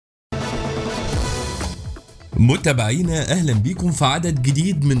متابعينا أهلا بيكم في عدد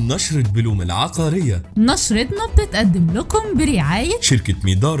جديد من نشرة بلوم العقارية. نشرتنا بتتقدم لكم برعاية شركة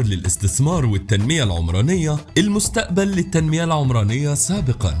ميدار للاستثمار والتنمية العمرانية، المستقبل للتنمية العمرانية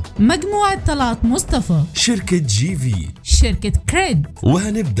سابقا، مجموعة طلعت مصطفى، شركة جي في، شركة كريد.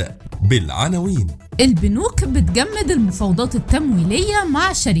 وهنبدأ بالعناوين. البنوك بتجمد المفاوضات التمويلية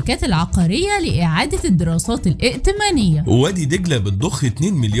مع الشركات العقارية لإعادة الدراسات الائتمانية. وادي دجلة بتضخ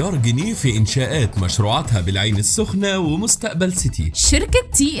 2 مليار جنيه في إنشاءات مشروعاتها بالعين السخنة ومستقبل سيتي. شركة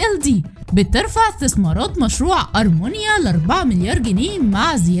TLD بترفع استثمارات مشروع أرمونيا ل4 مليار جنيه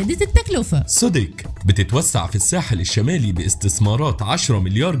مع زيادة التكلفة. صدق بتتوسع في الساحل الشمالي باستثمارات 10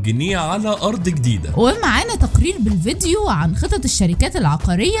 مليار جنيه على أرض جديدة. ومعانا تقرير بالفيديو عن خطط الشركات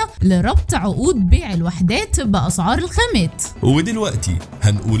العقارية لربط عقود بيع الوحدات بأسعار الخامات. ودلوقتي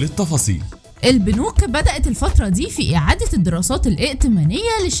هنقول التفاصيل. البنوك بدأت الفترة دي في إعادة الدراسات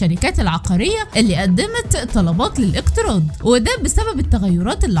الائتمانية للشركات العقارية اللي قدمت طلبات للاقتراض، وده بسبب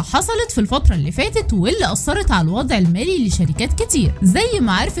التغيرات اللي حصلت في الفترة اللي فاتت واللي أثرت على الوضع المالي لشركات كتير، زي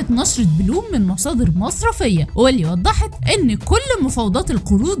ما عرفت نشرة بلوم من مصادر مصرفية، واللي وضحت إن كل مفاوضات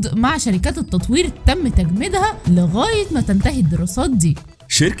القروض مع شركات التطوير تم تجميدها لغاية ما تنتهي الدراسات دي.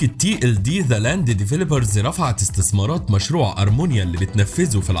 شركة TLD The Land Developers رفعت استثمارات مشروع أرمونيا اللي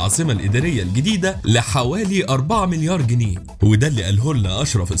بتنفذه في العاصمة الإدارية الجديدة لحوالي 4 مليار جنيه، وده اللي قاله لنا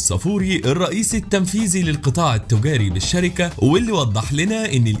أشرف الصفوري الرئيس التنفيذي للقطاع التجاري بالشركة، واللي وضح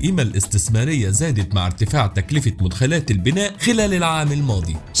لنا إن القيمة الاستثمارية زادت مع ارتفاع تكلفة مدخلات البناء خلال العام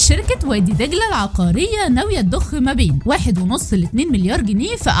الماضي. شركة وادي دجلة العقارية ناوية تضخ ما بين 1.5 ل 2 مليار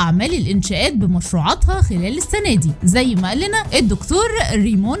جنيه في أعمال الإنشاءات بمشروعاتها خلال السنة دي، زي ما قال لنا الدكتور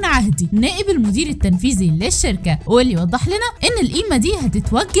ريمون عهدي نائب المدير التنفيذي للشركة، واللي وضح لنا ان القيمة دي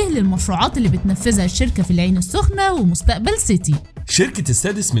هتتوجه للمشروعات اللي بتنفذها الشركة في العين السخنة ومستقبل سيتي. شركة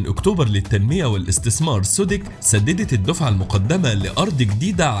السادس من أكتوبر للتنمية والاستثمار صدق سددت الدفعة المقدمة لأرض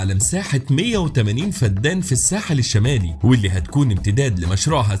جديدة على مساحة 180 فدان في الساحل الشمالي، واللي هتكون امتداد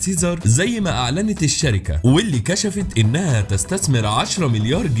لمشروعها سيزر زي ما أعلنت الشركة، واللي كشفت إنها تستثمر 10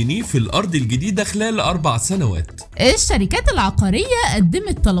 مليار جنيه في الأرض الجديدة خلال 4 سنوات. الشركات العقارية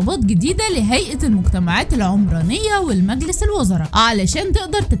قدمت طلبات جديدة لهيئة المجتمعات العمرانية والمجلس الوزراء علشان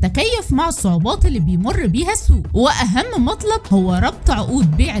تقدر تتكيف مع الصعوبات اللي بيمر بيها السوق، وأهم مطلب هو ربط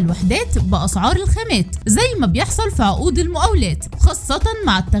عقود بيع الوحدات بأسعار الخامات زي ما بيحصل في عقود المقاولات، خاصة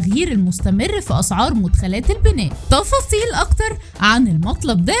مع التغيير المستمر في أسعار مدخلات البناء. تفاصيل أكتر عن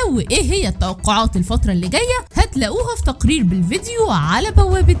المطلب ده وإيه هي التوقعات الفترة اللي جاية هتلاقوها في تقرير بالفيديو على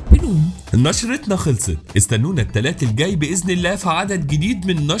بوابة بلوم. نشرتنا خلصت، استنونا الثلاث الجاي بإذن الله في عدد جديد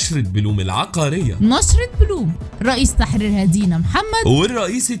من نشرة بلوم العقارية. نشرة بلوم رئيس تحريرها دينا محمد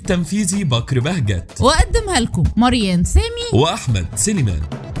والرئيس التنفيذي بكر بهجت، وقدمها لكم مريان سامي وأحمد سليمان.